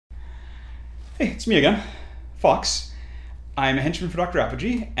Hey, it's me again, Fox. I'm a henchman for Dr.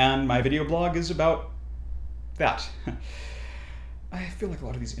 Apogee, and my video blog is about that. I feel like a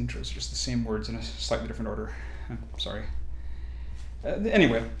lot of these intros are just the same words in a slightly different order. Sorry.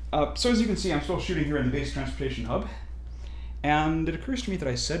 Anyway, so as you can see, I'm still shooting here in the base transportation hub. And it occurs to me that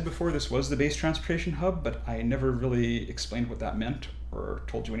I said before this was the base transportation hub, but I never really explained what that meant or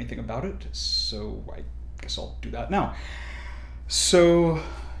told you anything about it, so I guess I'll do that now. So,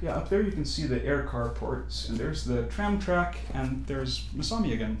 yeah, up there you can see the air car ports, and there's the tram track, and there's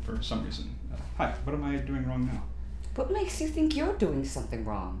Masami again for some reason. Hi, what am I doing wrong now? What makes you think you're doing something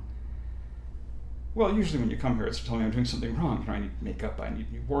wrong? Well, usually when you come here, it's to tell me I'm doing something wrong. You know, I need makeup, I need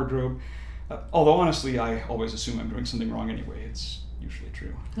new wardrobe. Although honestly, I always assume I'm doing something wrong anyway. It's usually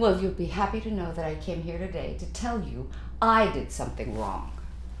true. Well, you'll be happy to know that I came here today to tell you I did something wrong.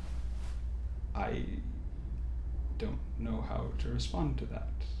 I don't know how to respond to that.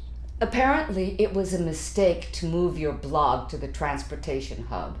 Apparently, it was a mistake to move your blog to the transportation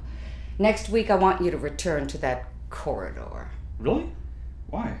hub. Next week, I want you to return to that corridor. Really?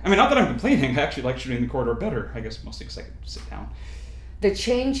 Why? I mean, not that I'm complaining. I actually like shooting the corridor better. I guess mostly because I could sit down. The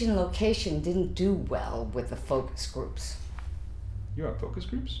change in location didn't do well with the focus groups. You have focus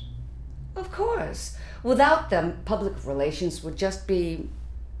groups? Of course. Without them, public relations would just be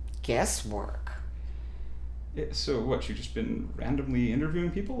guesswork. Yeah, so what, you've just been randomly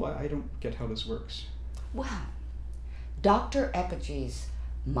interviewing people? I don't get how this works. Well, Dr. Apogee's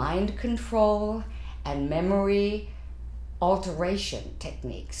mind control and memory alteration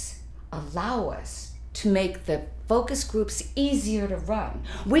techniques allow us to make the focus groups easier to run.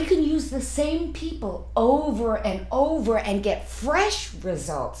 We can use the same people over and over and get fresh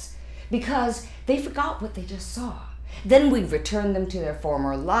results because they forgot what they just saw. Then we return them to their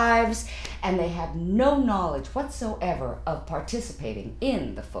former lives, and they have no knowledge whatsoever of participating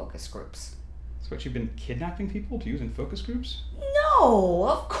in the focus groups. So what, you've been kidnapping people to use in focus groups? No,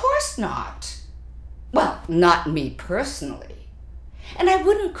 of course not. Well, not me personally. And I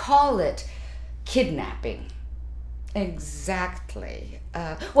wouldn't call it kidnapping. Exactly.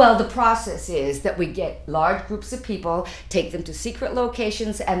 Well, the process is that we get large groups of people, take them to secret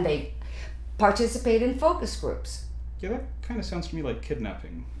locations, and they participate in focus groups. Yeah, that kind of sounds to me like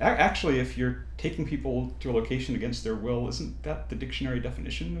kidnapping. Actually, if you're taking people to a location against their will, isn't that the dictionary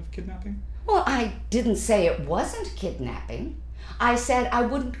definition of kidnapping? Well, I didn't say it wasn't kidnapping. I said I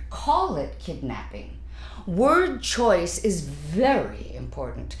wouldn't call it kidnapping. Word choice is very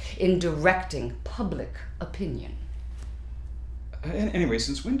important in directing public opinion. Anyway,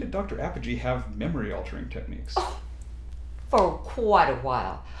 since when did Dr. Apogee have memory-altering techniques? Oh, for quite a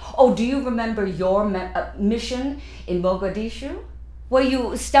while. Oh, do you remember your mission in Mogadishu? Where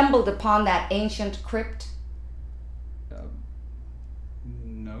you stumbled upon that ancient crypt?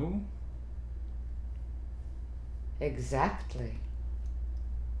 No. Exactly.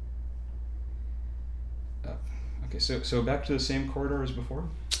 Okay, so back to the same corridor as before?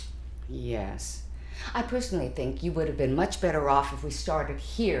 Yes. I personally think you would have been much better off if we started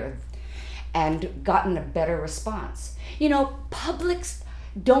here and gotten a better response. You know, publics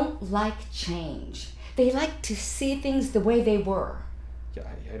don't like change. They like to see things the way they were. Yeah,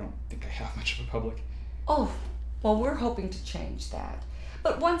 I don't think I have much of a public. Oh, well, we're hoping to change that.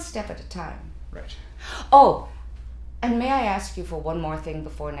 But one step at a time. Right. Oh, and may I ask you for one more thing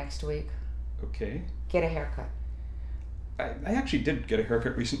before next week? Okay. Get a haircut. I actually did get a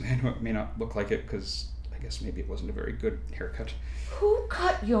haircut recently. I know it may not look like it because I guess maybe it wasn't a very good haircut. Who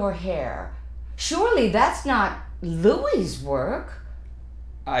cut your hair? Surely that's not Louie's work.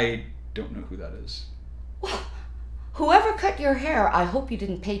 I don't know who that is. Well, whoever cut your hair, I hope you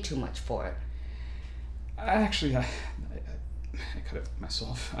didn't pay too much for it. Actually, I cut it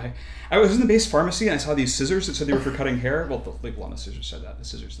myself. I was in the base pharmacy and I saw these scissors that said they were for cutting hair. Well, the label on the scissors said that. The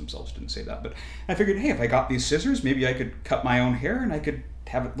scissors themselves didn't say that. But I figured, hey, if I got these scissors, maybe I could cut my own hair and I could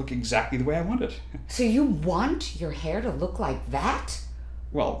have it look exactly the way I want it. So you want your hair to look like that?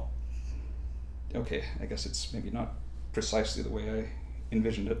 Well, okay, I guess it's maybe not precisely the way I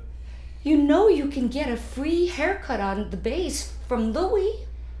envisioned it. You know you can get a free haircut on the base from Louie.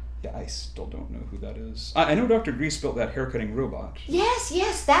 Yeah, I still don't know who that is. I know Dr. Grease built that haircutting robot.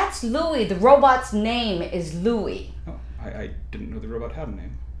 Yes, that's Louie. The robot's name is Louie. Oh, I didn't know the robot had a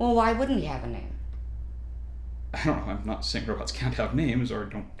name. Well, why wouldn't he have a name? I don't know, I'm not saying robots can't have names or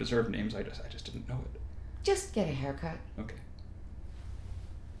don't deserve names, I just didn't know it. Just get a haircut. Okay.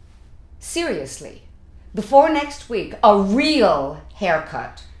 Seriously. Before next week, a real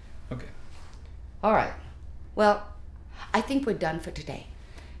haircut. Okay. All right. Well, I think we're done for today.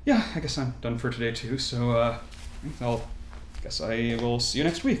 Yeah, I guess I'm done for today too, so, I guess I will see you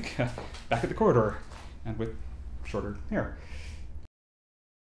next week. back at the corridor, and with shorter hair.